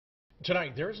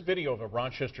Tonight, there's a video of a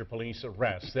Rochester police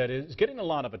arrest that is getting a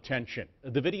lot of attention.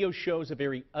 The video shows a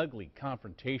very ugly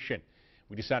confrontation.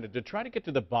 We decided to try to get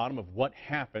to the bottom of what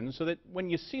happened so that when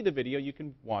you see the video, you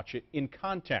can watch it in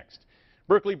context.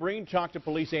 Berkeley Brean talked to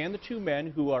police and the two men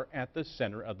who are at the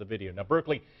center of the video. Now,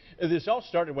 Berkeley, this all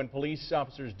started when police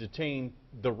officers detained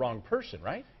the wrong person,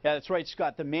 right? Yeah, that's right,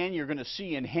 Scott. The man you're going to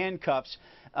see in handcuffs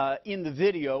in the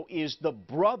video is the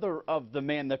brother of the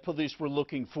man that police were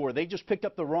looking for. They just picked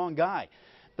up the wrong guy.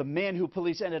 The man who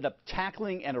police ended up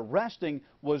tackling and arresting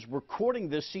was recording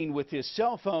this scene with his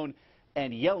cell phone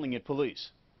and yelling at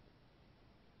police.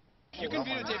 You can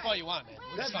videotape all you want, man.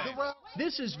 It's fine.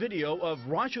 This is video of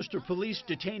Rochester police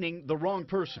detaining the wrong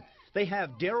person. They have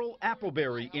Daryl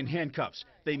Appleberry in handcuffs.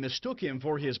 They mistook him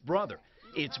for his brother.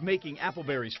 It's making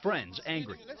Appleberry's friends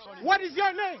angry. What is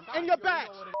your name and your badge?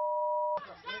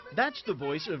 That's the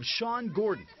voice of Scean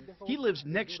Gordon. He lives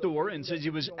next door and says he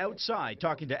was outside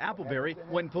talking to Appleberry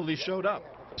when police showed up.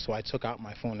 So I took out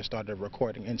my phone and started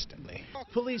recording instantly.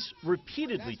 Police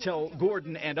repeatedly tell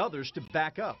Gordon and others to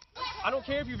back up. I don't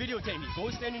care if you videotape me. Go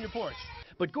stand on your porch.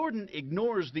 But Gordon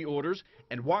ignores the orders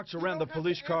and walks around the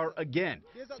police car again.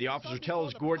 The officer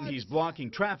tells Gordon he's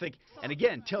blocking traffic and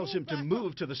again tells him to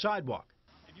move to the sidewalk.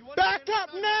 Back up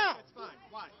now!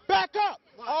 Back up!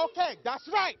 Okay, that's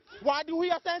right. Why do we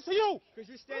have to answer you? Because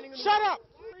you're standing in the Shut up!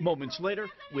 Moments later,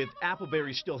 with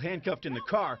Appleberry still handcuffed in the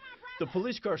car, the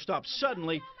police car stops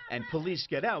suddenly and police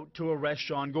get out to arrest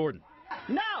Scean Gordon.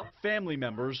 No! Family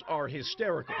members are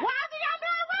hysterical. Why did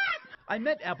I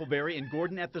met Appleberry and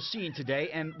Gordon at the scene today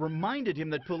and reminded him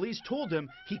that police told him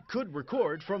he could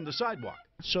record from the sidewalk.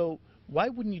 So why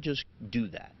wouldn't you just do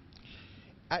that?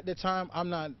 At the time,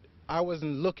 I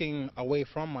wasn't looking away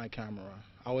from my camera.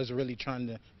 I was really trying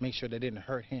to make sure they didn't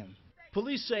hurt him.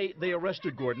 Police say they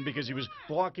arrested Gordon because he was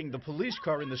blocking the police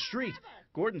car in the street.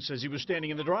 Gordon says he was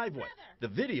standing in the driveway. The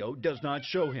video does not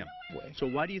show him. So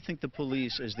why do you think the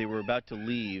police, as they were about to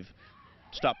leave,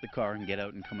 stopped the car and get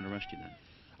out and come and arrest you then?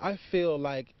 I feel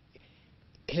like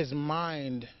his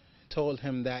mind told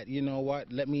him that, you know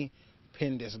what, let me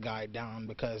pin this guy down,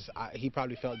 because he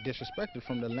probably felt disrespected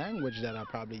from the language that I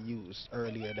probably used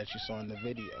earlier that you saw in the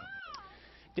video.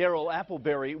 Daryl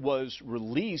Appleberry was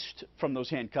released from those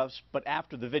handcuffs, but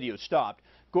after the video stopped,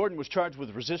 Gordon was charged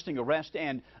with resisting arrest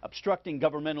and obstructing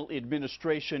governmental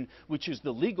administration, which is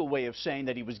the legal way of saying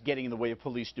that he was getting in the way of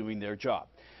police doing their job.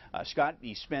 Scott,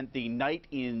 he spent the night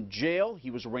in jail. He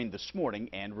was arraigned this morning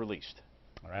and released.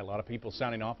 All right, a lot of people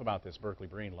sounding off about this. Berkeley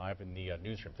Brean live in the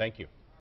newsroom. Thank you.